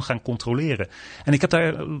president kan gaan controleren. En ik heb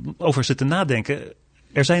daarover zitten nadenken.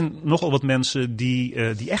 Er zijn nogal wat mensen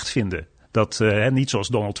die echt vinden dat, niet zoals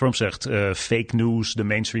Donald Trump zegt, fake news, de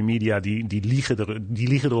mainstream media, die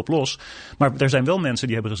liegen erop los. Maar er zijn wel mensen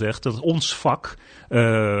die hebben gezegd dat ons vak,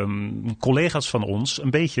 collega's van ons, een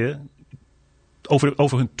beetje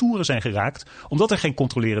over hun toeren zijn geraakt, omdat er geen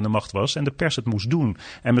controlerende macht was en de pers het moest doen.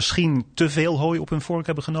 En misschien te veel hooi op hun vork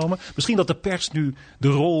hebben genomen. Misschien dat de pers nu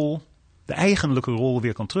de eigenlijke rol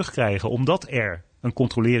weer kan terugkrijgen, omdat er een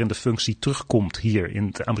controlerende functie terugkomt hier in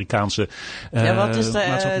het Amerikaanse wat is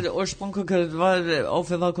de oorspronkelijke,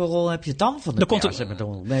 over welke rol heb je het dan van de pers?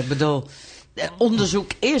 Ik bedoel,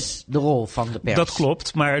 onderzoek is de rol van de pers. Dat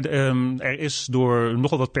klopt, maar er is door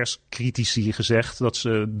nogal wat perscritici gezegd dat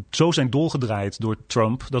ze zo zijn doorgedraaid door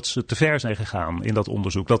Trump dat ze te ver zijn gegaan in dat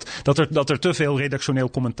onderzoek. Dat er te veel redactioneel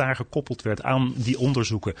commentaar gekoppeld werd aan die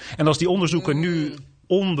onderzoeken. En als die onderzoeken nu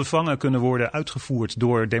onbevangen kunnen worden uitgevoerd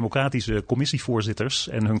door democratische commissievoorzitters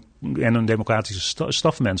en hun democratische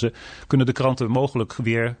stafmensen, kunnen de kranten mogelijk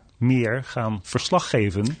weer meer gaan verslag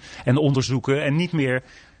geven en onderzoeken en niet meer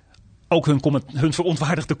ook hun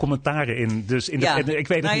verontwaardigde commentaren in. Dus ik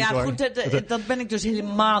weet het niet hoor. Goed, dat ben ik dus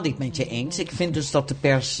helemaal niet met je eens. Ik vind dus dat de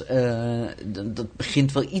pers, dat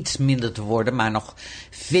begint wel iets minder te worden, maar nog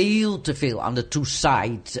veel te veel aan de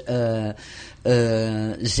two-side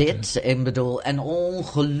zit. Ik bedoel, en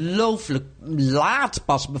ongelooflijk laat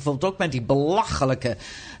pas, bijvoorbeeld ook met die belachelijke,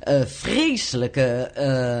 vreselijke,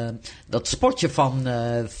 dat spotje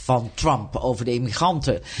van Trump over de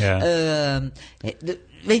immigranten. Ja.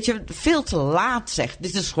 Weet je, veel te laat zegt,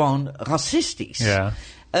 dit is gewoon racistisch. Ja.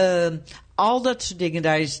 Al dat soort dingen,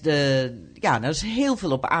 daar is heel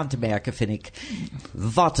veel op aan te merken, vind ik.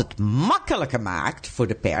 Wat het makkelijker maakt voor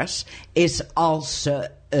de pers, is als ze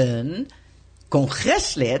een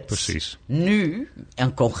congreslid, Precies. nu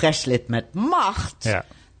een congreslid met macht,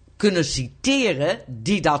 kunnen citeren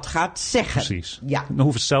die dat gaat zeggen. Precies. Ja. Dan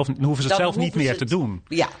hoeven ze het zelf niet meer te doen.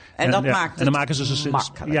 Ja, en dat maakt en dan maken ze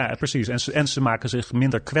makkelijk. Ja, precies. En ze maken zich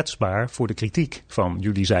minder kwetsbaar voor de kritiek van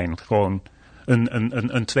jullie zijn gewoon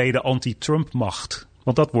een tweede anti-Trump-macht.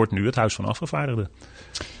 Want dat wordt nu het Huis van Afgevaardigden.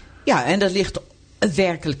 Ja, en er ligt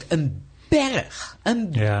werkelijk een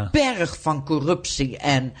berg van corruptie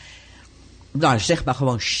en, nou zeg maar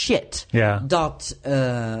gewoon shit. Ja. Dat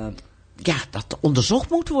onderzocht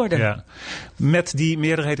moet worden. Ja. Met die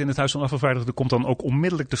meerderheid in het Huis van Afgevaardigden komt dan ook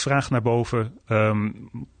onmiddellijk de vraag naar boven.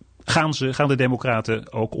 Gaan de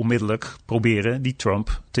Democraten ook onmiddellijk proberen die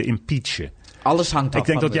Trump te impeachen? Alles hangt af. Ik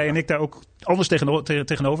denk dat jij en ik daar ook anders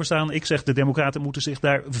tegenover staan. Ik zeg, de Democraten moeten zich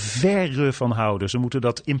daar verre van houden. Ze moeten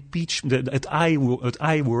dat het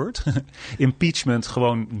I-word, impeachment,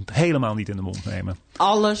 gewoon helemaal niet in de mond nemen.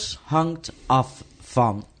 Alles hangt af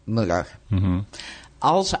van Mueller. Mm-hmm.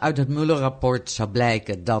 Als uit het Mueller-rapport zou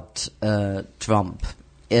blijken dat Trump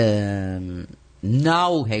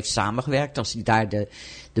nauw heeft samengewerkt, als hij daar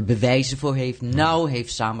de bewijzen voor heeft, nauw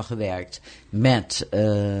heeft samengewerkt met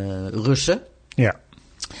Russen. Ja.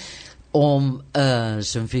 Om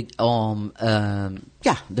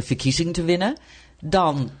de verkiezing te winnen,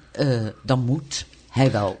 dan moet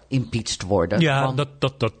hij wel impeached worden. Ja,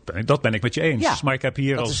 dat ben ik met je eens. Ja, maar ik heb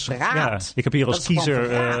hier als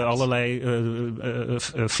kiezer allerlei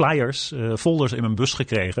flyers, folders in mijn bus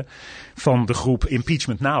gekregen van de groep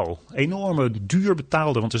Impeachment Now. Enorme, duur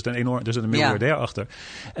betaalde, want er zit een miljardair achter.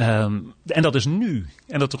 En dat is nu.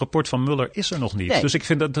 En dat rapport van Mueller is er nog niet. Nee. Dus ik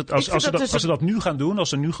vind dat als ze dat nu gaan doen, als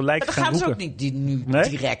ze nu gelijk gaan roepen. Dat gaan ze ook niet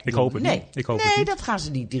direct doen. Ik hoop het niet. Dat gaan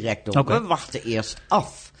ze niet direct doen. Okay. We wachten eerst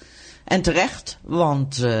af. En terecht,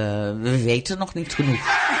 want we weten nog niet genoeg.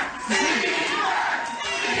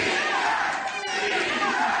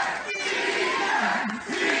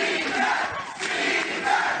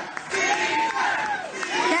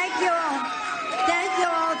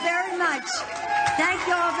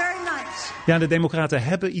 Ja, de Democraten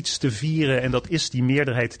hebben iets te vieren en dat is die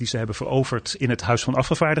meerderheid die ze hebben veroverd in het Huis van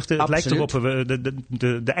Afgevaardigden. Absoluut. Het lijkt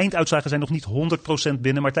erop, de einduitslagen zijn nog niet 100%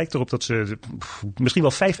 binnen, maar het lijkt erop dat ze misschien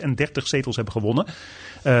wel 35 zetels hebben gewonnen.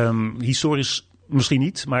 Historisch misschien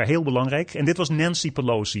niet, maar heel belangrijk. En dit was Nancy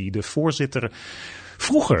Pelosi, de voorzitter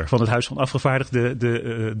vroeger van het Huis van Afgevaardigden,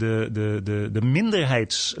 de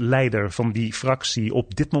minderheidsleider van die fractie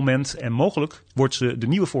op dit moment. En mogelijk wordt ze de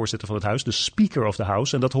nieuwe voorzitter van het Huis, de Speaker of the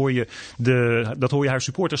House. En dat hoor je haar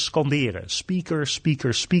supporters scanderen. Speaker,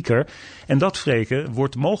 speaker, speaker. En dat, Freke,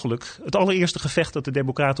 wordt mogelijk het allereerste gevecht dat de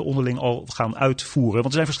Democraten onderling al gaan uitvoeren. Want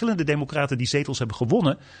er zijn verschillende Democraten die zetels hebben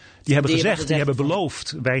gewonnen. Die hebben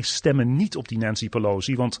beloofd, wij stemmen niet op die Nancy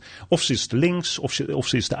Pelosi. Want of ze is te links, of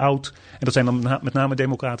ze is te oud. En dat zijn dan met name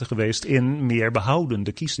Democraten geweest in meer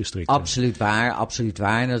behoudende kiesdistricten. Absoluut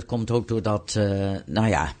waar. En dat komt ook doordat,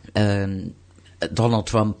 Donald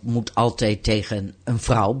Trump moet altijd tegen een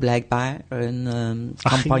vrouw blijkbaar een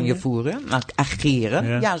campagne voeren.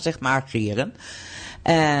 Ageren. Ja, zeg maar ageren.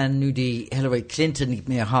 En nu die Hillary Clinton niet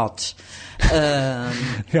meer had.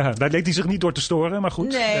 Daar leek hij zich niet door te storen, maar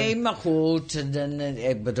goed. Nee, maar goed.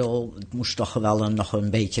 Ik bedoel, het moest toch wel nog een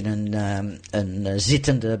beetje een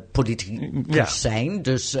zittende politicus zijn.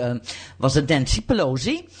 Dus was het Nancy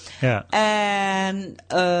Pelosi. Ja.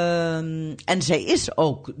 En zij is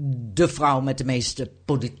ook de vrouw met de meeste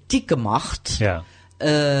politieke macht. Ja.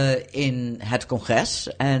 In het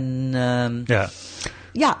congres. En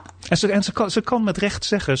ja. En ze kan met recht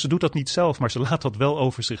zeggen, ze doet dat niet zelf, maar ze laat dat wel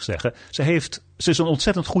over zich zeggen. Ze is een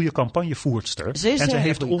ontzettend goede campagnevoerster. En ze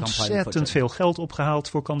heeft ontzettend veel geld opgehaald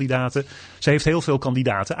voor kandidaten. Ze heeft heel veel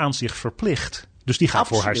kandidaten aan zich verplicht. Dus die gaat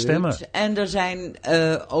voor haar stemmen. En er zijn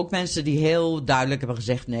ook mensen die heel duidelijk hebben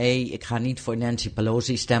gezegd, nee, ik ga niet voor Nancy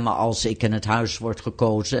Pelosi stemmen als ik in het huis word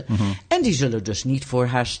gekozen. Mm-hmm. En die zullen dus niet voor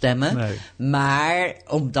haar stemmen. Nee. Maar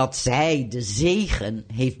omdat zij de zegen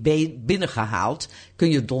heeft binnengehaald, kun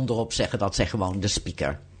je donderop zeggen dat zij gewoon de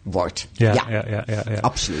speaker wordt. Ja.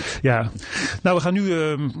 Absoluut. Ja. Nou, we gaan nu,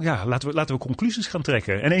 laten we conclusies gaan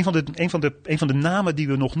trekken. En een van de namen die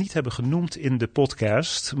we nog niet hebben genoemd in de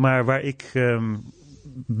podcast, maar waar ik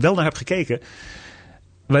wel naar heb gekeken.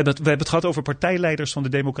 We hebben het gehad over partijleiders van de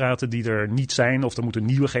Democraten die er niet zijn. Of er moet een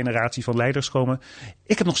nieuwe generatie van leiders komen.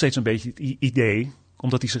 Ik heb nog steeds een beetje het idee,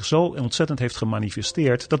 omdat hij zich zo ontzettend heeft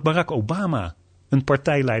gemanifesteerd, dat Barack Obama een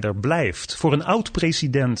partijleider blijft. Voor een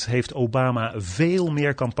oud-president heeft Obama veel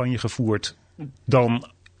meer campagne gevoerd dan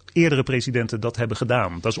eerdere presidenten dat hebben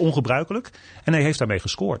gedaan. Dat is ongebruikelijk en hij heeft daarmee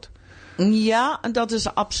gescoord. Ja, dat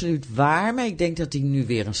is absoluut waar. Maar ik denk dat hij nu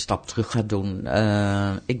weer een stap terug gaat doen.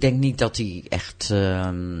 Ik denk niet dat hij echt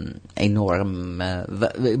enorm...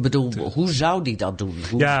 ik bedoel, hoe zou hij dat doen?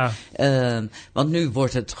 Want nu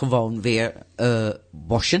wordt het gewoon weer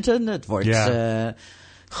Washington. Het wordt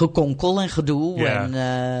gekonkel en gedoe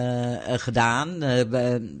en gedaan.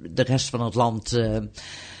 De rest van het land...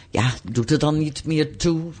 doet er dan niet meer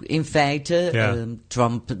toe in feite. Ja.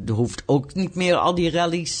 Trump hoeft ook niet meer al die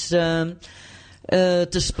rallies te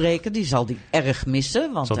spreken. Die zal hij erg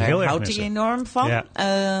missen, want daar houdt hij enorm van. Ja.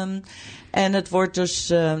 En het wordt dus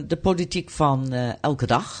de politiek van elke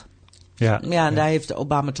dag. En daar heeft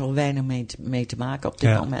Obama toch weinig mee te maken op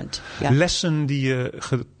dit moment. Ja. Lessen die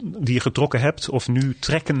je getrokken hebt of nu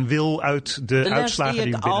trekken wil uit de uitslagen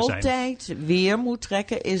die er binnen zijn? De les die ik altijd weer moet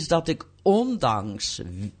trekken is dat ik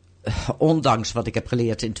ondanks wat ik heb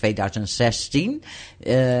geleerd in 2016...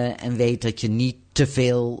 en weet dat je niet te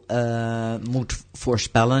veel moet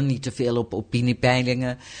voorspellen, niet te veel op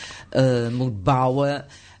opiniepeilingen moet bouwen,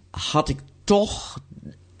 had ik toch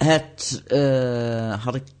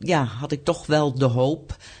had ik toch wel de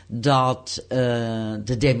hoop dat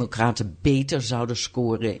de Democraten beter zouden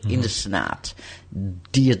scoren in de Senaat.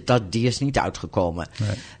 Die is niet uitgekomen. Nee.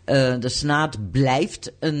 De Senaat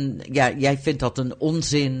blijft een... jij vindt dat een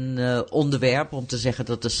onzin onderwerp om te zeggen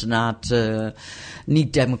dat de Senaat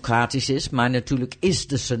niet democratisch is. Maar natuurlijk is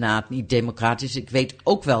de Senaat niet democratisch. Ik weet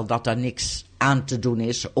ook wel dat daar niks aan te doen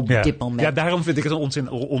is op dit moment. Ja, daarom vind ik het een onzin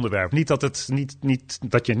onderwerp. Niet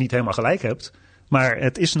dat je niet helemaal gelijk hebt. Maar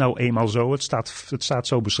het is nou eenmaal zo. Het staat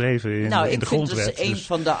zo beschreven in de grondwet. Ik vind dus een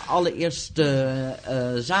van de allereerste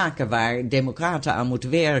zaken waar democraten aan moeten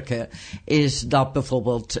werken, is dat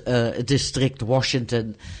bijvoorbeeld het district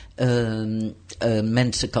Washington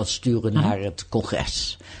mensen kan sturen naar het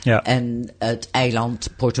congres. Ja. En het eiland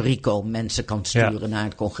Puerto Rico mensen kan sturen naar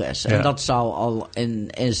het congres. En dat zou al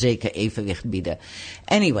een zeker evenwicht bieden.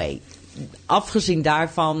 Anyway, afgezien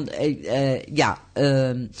daarvan,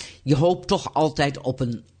 je hoopt toch altijd op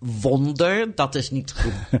een wonder. Dat is niet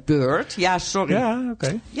gebeurd. Ja, sorry. Ja,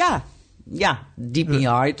 oké. Ja, deep in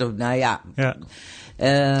your heart. Nou ja.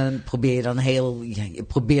 Je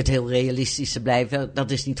probeert heel realistisch te blijven.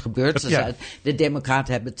 Dat is niet gebeurd. De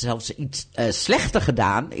Democraten hebben het zelfs iets slechter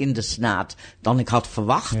gedaan in de Senaat dan ik had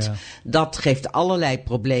verwacht. Ja. Dat geeft allerlei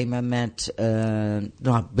problemen met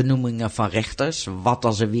benoemingen van rechters. Wat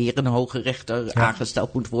als er weer een hoge rechter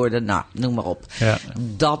aangesteld moet worden? Nou, noem maar op. Ja.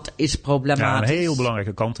 Dat is problematisch. Ja, een heel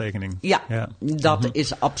belangrijke kanttekening. Ja. Dat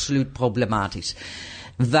is absoluut problematisch.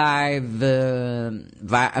 Waar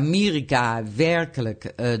Amerika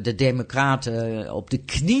werkelijk de Democraten op de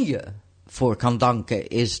knieën voor kan danken,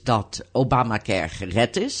 is dat Obamacare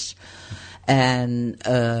gered is. En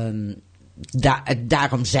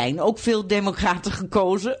daarom zijn ook veel Democraten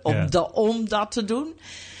gekozen om dat te doen.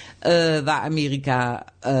 Waar Amerika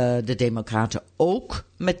de Democraten ook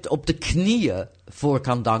op de knieën voor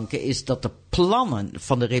kan danken, is dat de plannen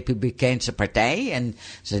van de Republikeinse Partij, en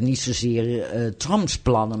ze zijn niet zozeer Trumps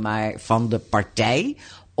plannen, maar van de partij,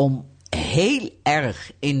 om heel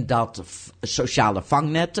erg in dat sociale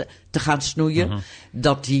vangnet te gaan snoeien,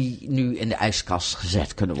 dat die nu in de ijskast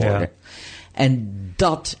gezet kunnen worden. Ja. En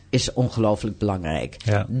dat is ongelooflijk belangrijk.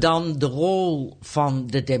 Ja. Dan de rol van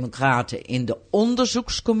de Democraten in de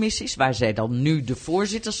onderzoekscommissies, waar zij dan nu de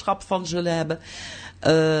voorzitterschap van zullen hebben,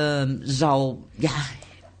 zal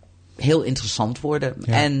heel interessant worden.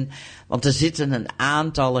 Ja. Want er zitten een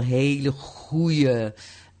aantal hele goede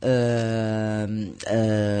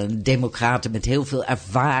Democraten met heel veel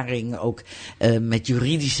ervaring, ook met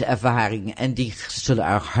juridische ervaring, en die zullen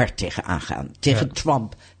er hard tegen aangaan. Tegen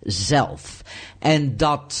Trump zelf. En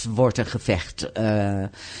dat wordt een gevecht. Daar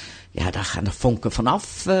gaan de vonken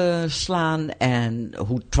vanaf slaan. En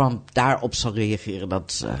hoe Trump daarop zal reageren,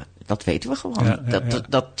 dat weten we gewoon.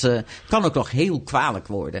 Dat kan ook nog heel kwalijk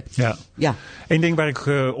worden. Ja. Eén ding waar ik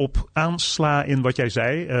op aansla in wat jij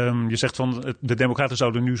zei. Je zegt van de Democraten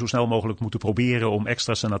zouden nu zo snel mogelijk moeten proberen om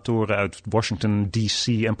extra senatoren uit Washington, D.C.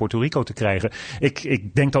 en Puerto Rico te krijgen.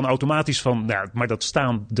 Ik denk dan automatisch van, maar dat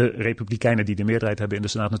staan de Republikeinen die de meerderheid hebben in de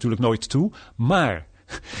Senaat natuurlijk nooit toe. Maar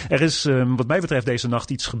Er is wat mij betreft deze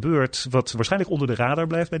nacht iets gebeurd wat waarschijnlijk onder de radar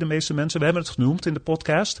blijft bij de meeste mensen. We hebben het genoemd in de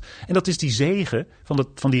podcast. En dat is die zege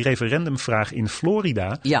van die referendumvraag in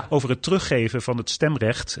Florida. Ja. Over het teruggeven van het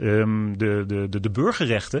stemrecht, de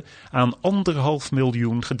burgerrechten aan 1,5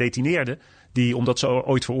 miljoen gedetineerden. Die, omdat ze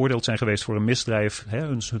ooit veroordeeld zijn geweest voor een misdrijf,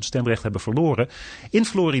 hun stemrecht hebben verloren. In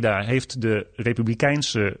Florida heeft de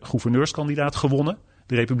Republikeinse gouverneurskandidaat gewonnen.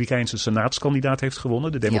 De Republikeinse senaatskandidaat heeft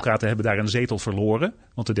gewonnen. De Democraten hebben daar een zetel verloren.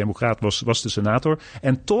 Want de Democraat was de senator.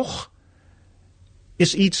 En toch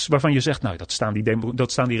is iets waarvan je zegt, nou,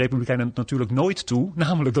 dat staan die Republikeinen natuurlijk nooit toe.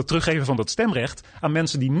 Namelijk dat teruggeven van dat stemrecht aan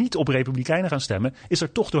mensen die niet op Republikeinen gaan stemmen, is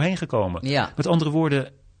er toch doorheen gekomen. Ja. Met andere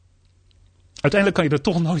woorden, uiteindelijk kan je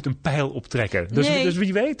er toch nooit een pijl op trekken. Dus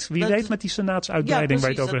wie weet met die senaatsuitbreiding waar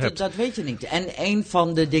je het over hebt. Dat weet je niet. En een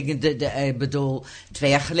van de dingen, ik bedoel, 2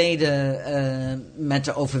 jaar geleden met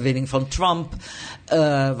de overwinning van Trump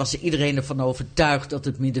was iedereen ervan overtuigd dat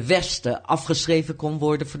het Middenwesten afgeschreven kon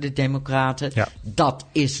worden voor de Democraten. Ja. Dat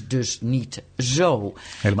is dus niet zo.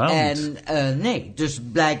 Helemaal niet. Nee, dus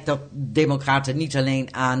blijkt dat Democraten niet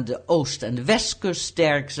alleen aan de Oost- en de Westkust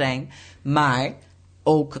sterk zijn, maar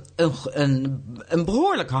ook een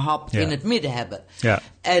behoorlijke hap in het midden hebben. Ja.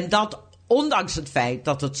 En dat ondanks het feit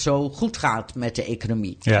dat het zo goed gaat met de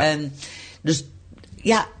economie. Ja. En dus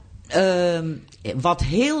wat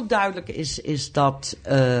heel duidelijk is dat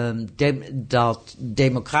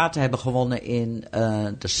Democraten hebben gewonnen in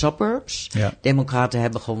de suburbs. Ja. Democraten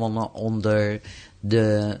hebben gewonnen onder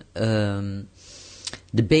de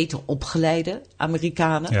beter opgeleide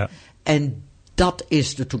Amerikanen. Ja. En dat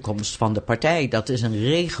is de toekomst van de partij. Dat is een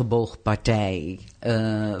regenboogpartij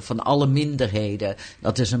van alle minderheden.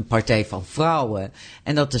 Dat is een partij van vrouwen.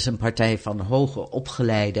 En dat is een partij van hoger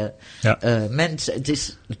opgeleide mensen. Het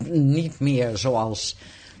is niet meer zoals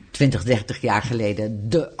 20, 30 jaar geleden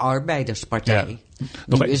de arbeiderspartij. Ja.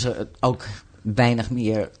 Nu is er ook weinig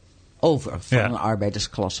meer over van een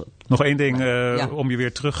arbeidersklasse. Nog één ding om je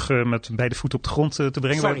weer terug met beide voeten op de grond te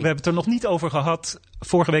brengen. We hebben het er nog niet over gehad.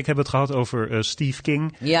 Vorige week hebben we het gehad over Steve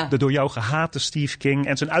King. Ja. De door jou gehate Steve King.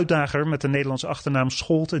 En zijn uitdager met de Nederlandse achternaam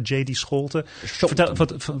Scholte. J.D. Scholte. Vertel,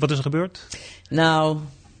 wat is er gebeurd? Nou,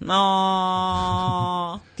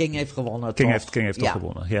 King heeft gewonnen. King heeft toch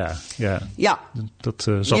gewonnen. Ja. Dat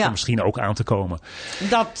zat er misschien ook aan te komen.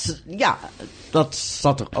 Dat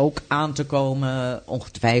zat er ook aan te komen.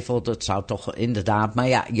 Ongetwijfeld. Het zou toch inderdaad. Maar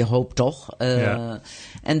ja, je hoopt toch.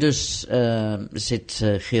 En dus zit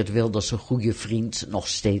Geert Wilders, een goede vriend, nog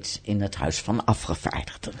steeds in het Huis van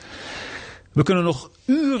Afgevaardigden. We kunnen nog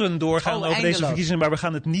uren doorgaan over deze verkiezingen, maar we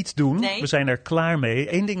gaan het niet doen. Nee. We zijn er klaar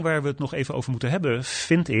mee. Eén ding waar we het nog even over moeten hebben,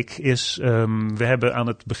 vind ik, is we hebben aan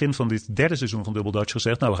het begin van dit 3e seizoen van Double Dutch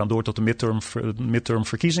gezegd, nou, we gaan door tot de midterm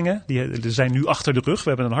verkiezingen. Die zijn nu achter de rug. We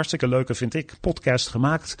hebben een hartstikke leuke, vind ik, podcast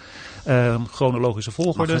gemaakt. Chronologische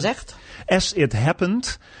volgorde. Gezegd. As it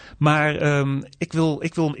happened. Maar ik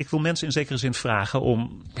wil mensen in zekere zin vragen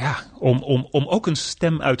om ook een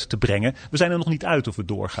stem uit te brengen. We zijn er nog niet uit of we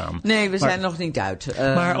doorgaan. Nee, we zijn nog niet uit.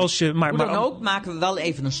 Maar als je, maar dan ook maken we wel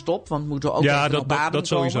even een stop, want we moeten ook even op adem dat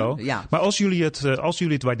sowieso. Komen. Ja. Maar als jullie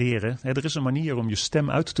het waarderen, er is een manier om je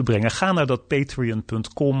stem uit te brengen. Ga naar dat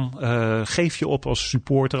patreon.com. Geef je op als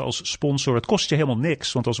supporter, als sponsor. Het kost je helemaal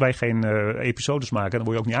niks, want als wij geen episodes maken, dan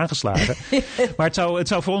word je ook niet aangeslagen. Maar het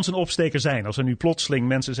zou voor ons een opsteker zijn als er nu plotseling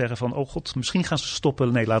mensen zeggen van, oh god, misschien gaan ze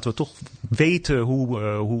stoppen. Nee, laten we toch weten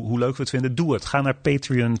hoe leuk we het vinden. Doe het. Ga naar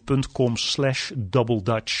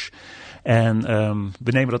patreon.com/doubledutch. En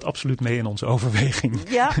we nemen dat absoluut mee in onze overweging.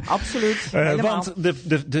 Ja, absoluut. Want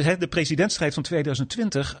de presidentsstrijd van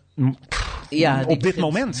 2020... op dit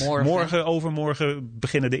moment, morgen, overmorgen,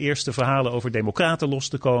 beginnen de eerste verhalen over democraten los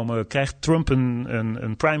te komen. Krijgt Trump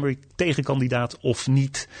een primary tegenkandidaat of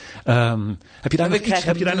niet? Heb je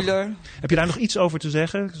daar nog iets over te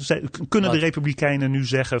zeggen? Kunnen de Republikeinen nu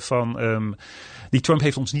zeggen van, die Trump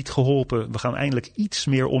heeft ons niet geholpen, we gaan eindelijk iets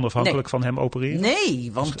meer onafhankelijk van hem opereren?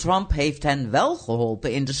 Nee, want Trump heeft hen wel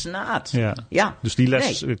geholpen in de Senaat. Ja. Dus die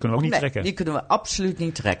les kunnen we ook niet trekken? Die kunnen we absoluut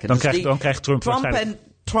niet trekken. Dan krijgt Trump waarschijnlijk...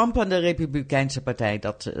 Trump en de Republikeinse partij,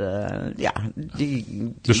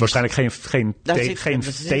 dus waarschijnlijk geen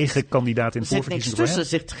tegenkandidaat in voorverkiezingen. Er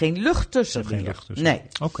zit geen lucht tussen. Nee.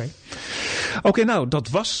 Oké, nou, dat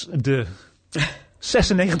was de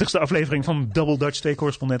 96e aflevering van Double Dutch, 2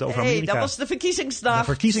 correspondenten over Amerika. Dat was de verkiezingsnacht. De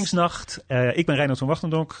verkiezingsnacht. Ik ben Reinoud van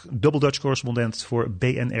Wachtendonk, Double Dutch correspondent voor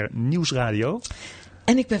BNR Nieuwsradio.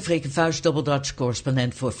 En ik ben Freke Vuijs, Double Dutch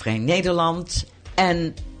correspondent voor Vrij Nederland.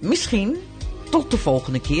 En misschien tot de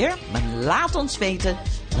volgende keer. Maar laat ons weten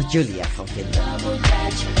wat jullie ervan vinden.